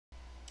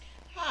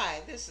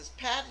This is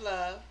Pat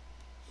Love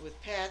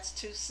with Pat's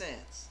 2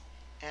 cents.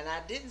 And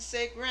I didn't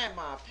say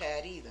Grandma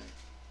Pat either.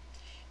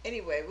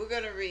 Anyway, we're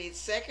going to read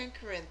 2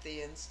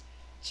 Corinthians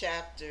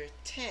chapter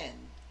 10,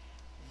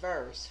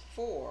 verse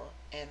 4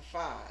 and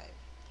 5,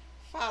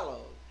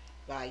 followed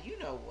by, you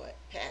know what,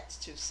 Pat's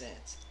 2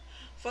 cents.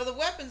 For the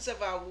weapons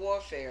of our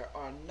warfare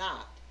are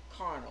not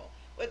carnal,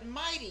 but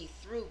mighty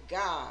through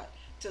God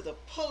to the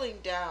pulling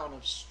down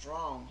of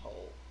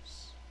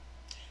strongholds,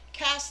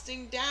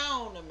 casting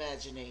down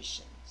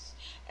imaginations,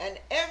 and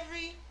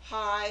every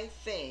high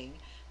thing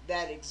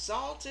that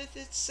exalteth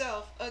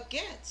itself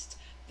against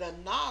the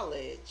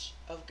knowledge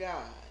of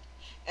God,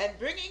 and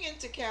bringing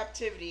into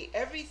captivity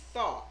every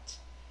thought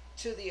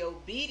to the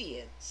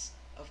obedience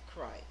of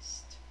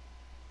Christ.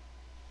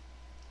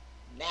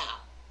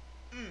 Now,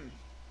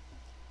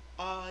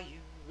 are you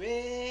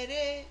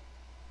ready?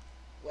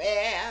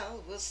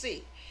 Well, we'll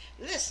see.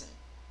 Listen,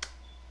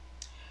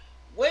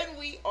 when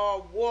we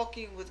are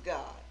walking with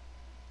God,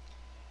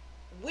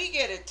 we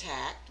get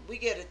attacked. We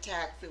get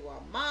attacked through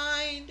our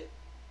mind.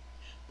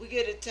 We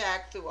get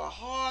attacked through our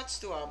hearts,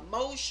 through our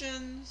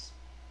emotions.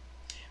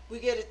 We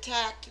get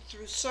attacked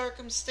through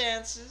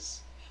circumstances,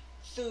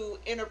 through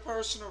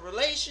interpersonal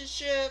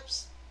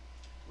relationships.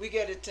 We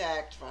get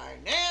attacked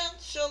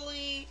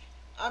financially.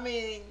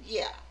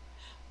 Yeah.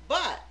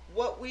 But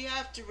what we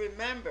have to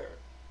remember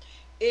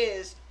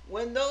is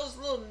when those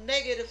little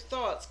negative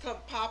thoughts come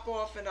pop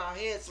off in our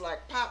heads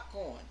like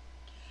popcorn,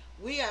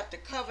 we have to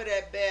cover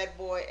that bad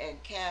boy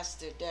and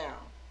cast it down.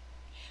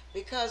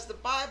 Because the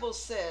Bible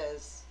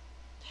says,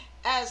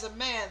 as a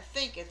man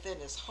thinketh in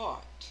his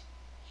heart,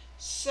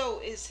 so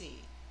is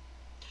he.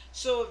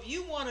 So if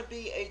you want to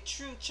be a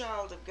true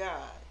child of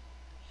God,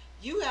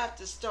 you have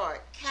to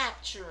start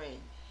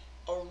capturing,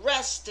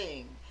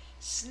 arresting,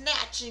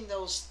 snatching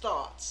those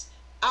thoughts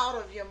out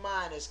of your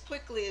mind as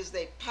quickly as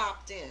they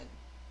popped in.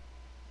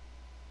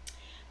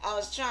 I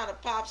was trying to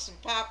pop some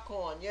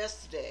popcorn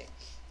yesterday.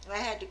 I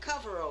had to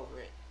cover over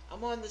it.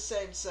 I'm on the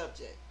same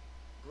subject.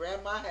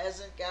 Grandma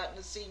hasn't gotten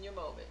a senior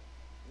moment.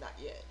 Not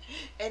yet.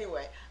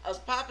 Anyway, I was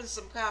popping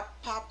some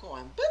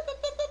popcorn. Boop,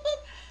 boop, boop, boop,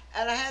 boop,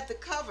 and I had the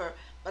cover,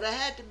 but I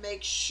had to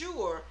make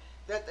sure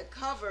that the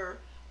cover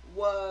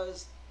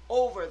was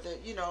over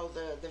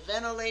the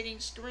ventilating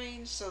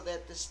screen so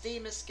that the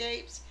steam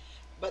escapes,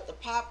 but the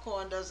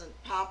popcorn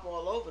doesn't pop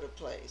all over the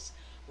place.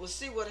 Well,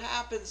 see, what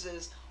happens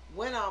is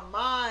when our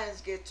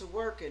minds get to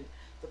working,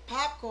 the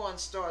popcorn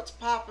starts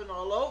popping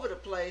all over the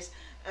place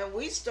and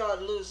we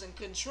start losing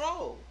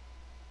control.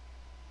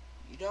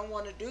 You don't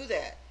want to do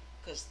that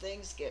because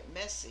things get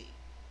messy.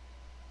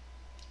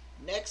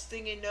 Next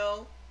thing you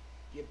know,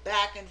 you're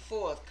back and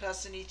forth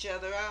cussing each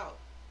other out.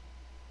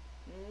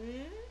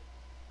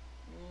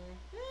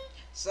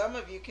 Some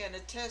of you can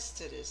attest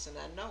to this, and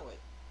I know it.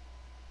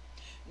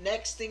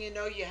 Next thing you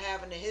know, you're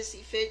having a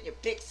hissy fit, you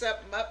pick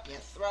something up, you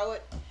throw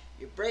it,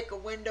 you break a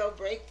window,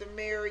 break the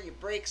mirror, you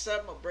break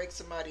something or break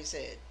somebody's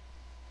head.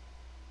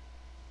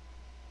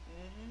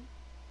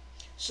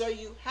 So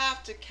you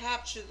have to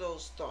capture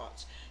those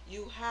thoughts.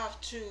 You have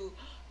to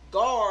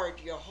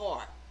guard your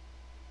heart.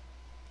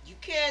 You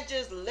can't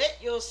just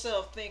let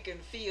yourself think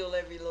and feel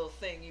every little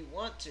thing you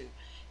want to.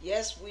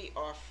 Yes, we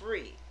are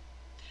free,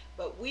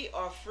 but we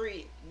are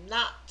free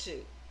not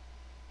to.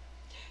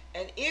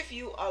 And if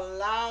you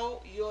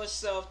allow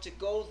yourself to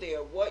go there,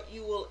 what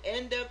you will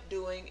end up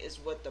doing is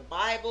what the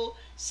Bible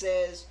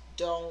says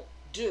don't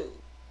do,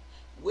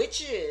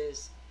 which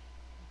is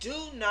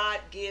do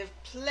not give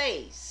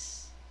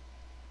place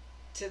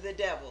to the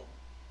devil.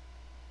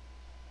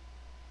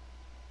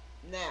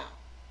 Now,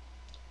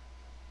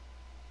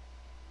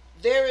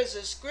 there is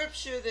a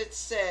scripture that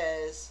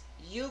says,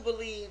 you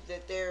believe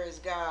that there is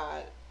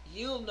God,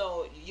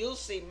 you'll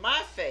see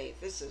my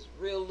faith. This is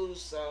real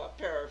loose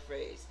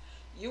paraphrase.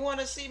 You want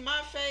to see my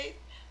faith?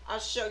 I'll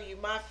show you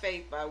my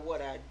faith by what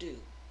I do.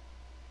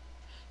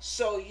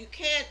 So you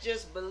can't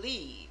just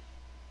believe,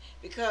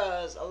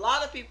 because a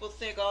lot of people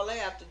think all they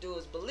have to do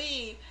is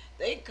believe.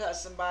 They can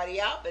cuss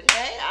somebody out, but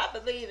hey, I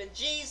believe in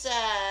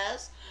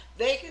Jesus.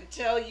 They can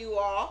tell you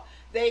off.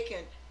 They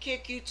can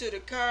kick you to the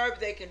curb.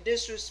 They can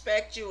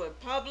disrespect you in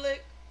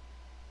public.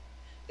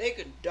 They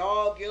can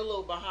dog your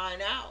little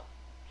behind out.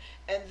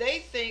 And they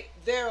think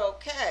they're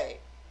okay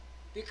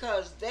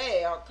because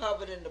they are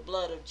covered in the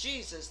blood of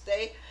Jesus.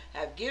 They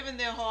have given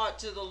their heart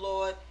to the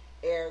Lord.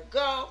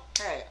 Ergo,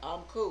 hey,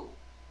 I'm cool.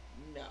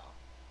 No.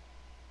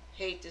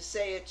 Hate to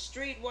say it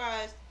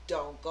streetwise,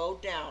 don't go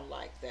down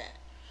like that.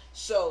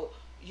 So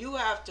you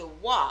have to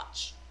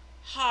watch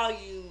how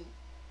you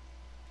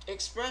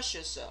express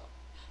yourself.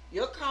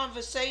 Your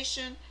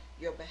conversation,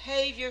 your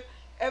behavior,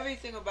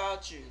 everything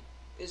about you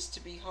is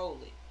to be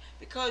holy,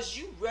 because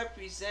you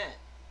represent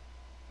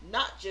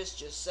not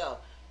just yourself,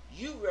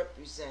 you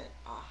represent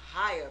a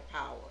higher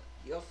power,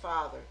 your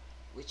Father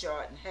which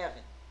art in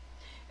heaven.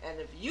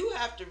 And if you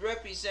have to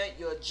represent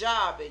your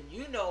job and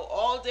you know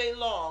all day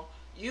long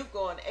you've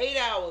gone 8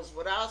 hours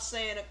without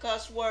saying a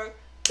cuss word,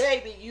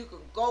 baby, you can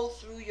go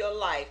through your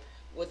life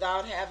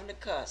without having to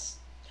cuss.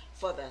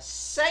 For the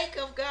sake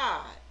of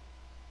God,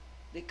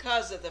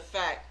 because of the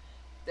fact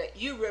that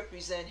you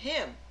represent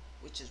him,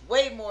 which is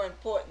way more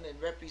important than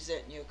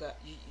representing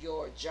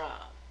your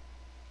job.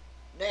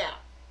 Now,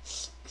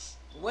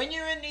 when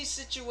you're in these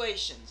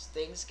situations,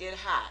 things get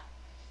hot.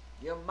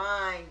 Your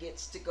mind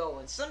gets to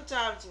going.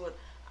 Sometimes when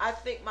I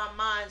think my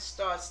mind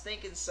starts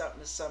thinking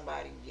something to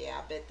somebody, yeah,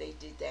 I bet they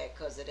did that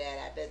because of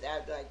that. I bet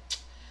I'd like,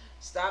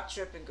 stop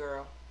tripping,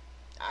 girl.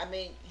 I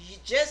mean, you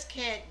just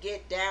can't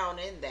get down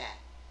in that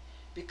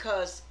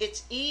because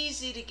it's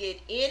easy to get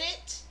in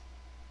it.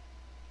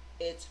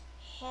 It's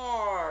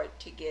hard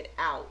to get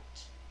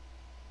out.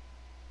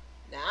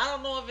 Now, I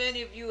don't know if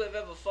any of you have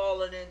ever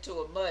fallen into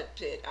a mud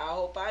pit. I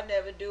hope I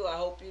never do. I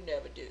hope you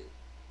never do.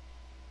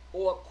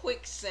 Or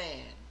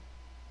quicksand.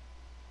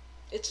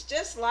 It's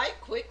just like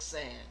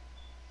quicksand.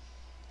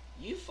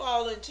 You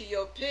fall into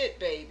your pit,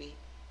 baby,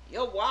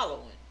 you're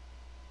wallowing.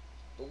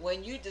 But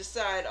when you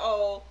decide,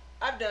 oh,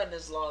 I've done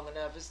this long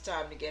enough, it's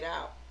time to get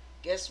out,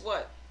 guess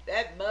what?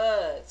 That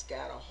mud's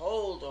got a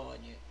hold on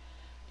you.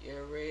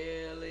 You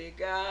really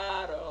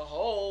got a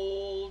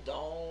hold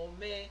on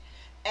me.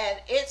 And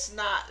it's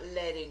not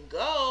letting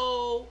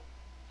go.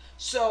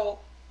 So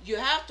you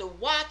have to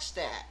watch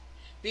that,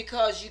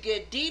 because you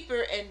get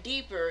deeper and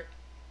deeper.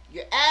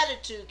 Your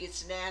attitude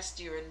gets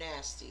nastier and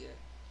nastier.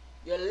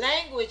 Your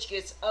language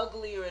gets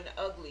uglier and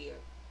uglier.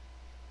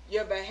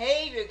 Your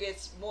behavior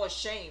gets more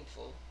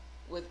shameful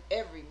with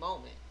every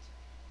moment.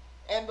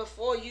 And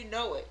before you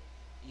know it,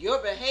 your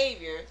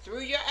behavior,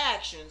 through your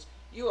actions,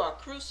 you are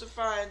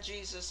crucifying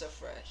Jesus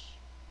afresh.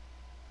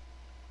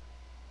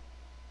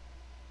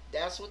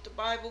 That's what the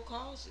Bible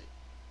calls it.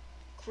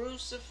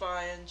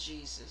 Crucifying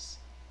Jesus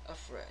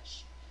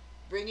afresh.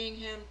 Bringing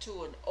him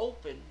to an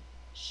open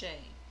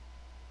shame.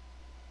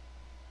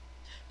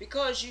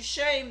 Because you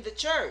shame the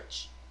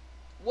church.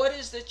 What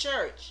is the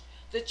church?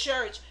 The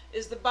church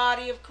is the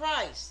body of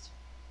Christ.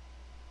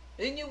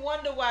 Then you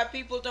wonder why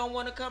people don't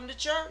want to come to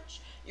church.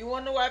 You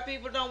wonder why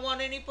people don't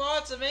want any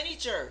parts of any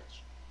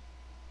church.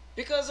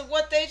 Because of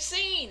what they've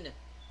seen.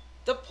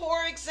 The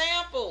poor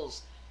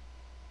examples.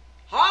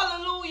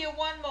 Hallelujah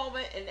one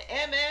moment and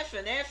MF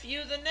and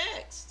FU the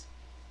next.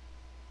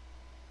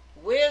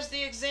 Where's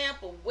the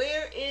example?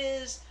 Where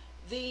is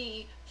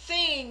the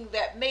thing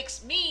that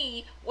makes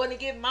me want to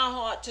give my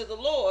heart to the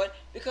Lord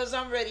because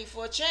I'm ready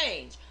for a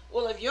change?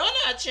 Well, if you're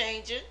not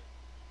changing,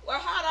 well,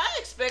 how do I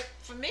expect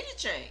for me to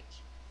change?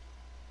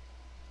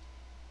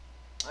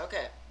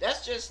 Okay,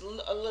 that's just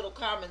a little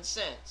common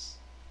sense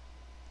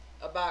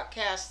about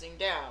casting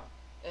down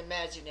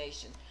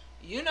imagination.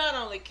 You not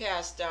only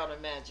cast down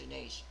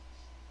imagination,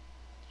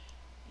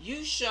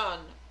 you shun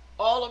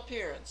all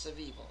appearance of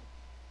evil.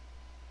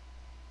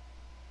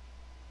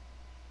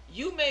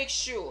 You make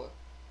sure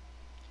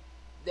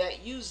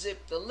that you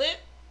zip the lip,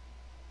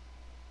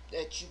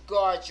 that you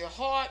guard your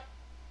heart,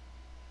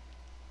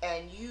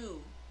 and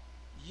you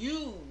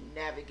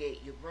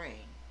navigate your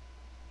brain.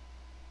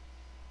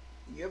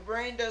 Your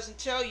brain doesn't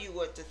tell you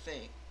what to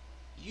think.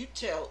 You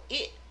tell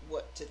it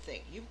what to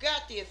think. You've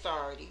got the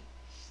authority.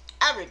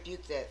 I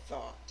rebuke that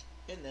thought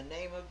in the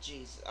name of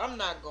Jesus. I'm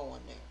not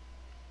going there.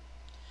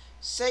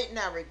 Satan,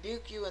 I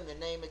rebuke you in the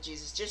name of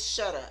Jesus. Just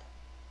shut up.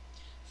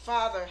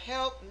 Father,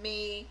 help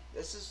me.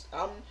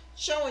 I'm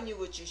showing you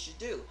what you should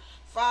do.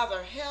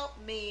 Father,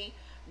 help me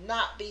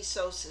not be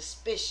so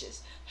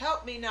suspicious.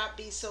 Help me not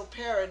be so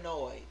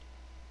paranoid.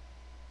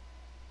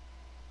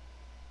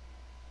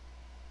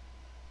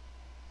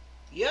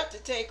 You have to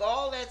take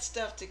all that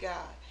stuff to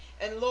God.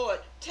 And Lord,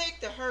 take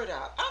the hurt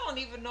out. I don't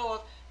even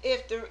know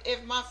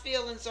if my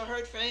feelings are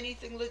hurt for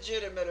anything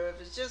legitimate or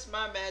if it's just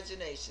my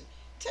imagination.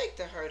 Take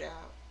the hurt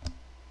out.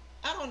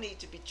 I don't need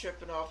to be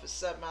tripping off of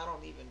something I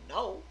don't even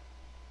know.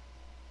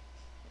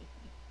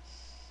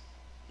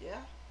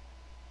 Yeah.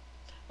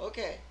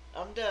 Okay,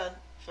 I'm done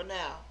for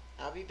now.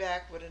 I'll be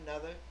back with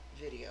another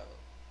video.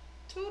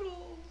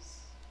 Toodles.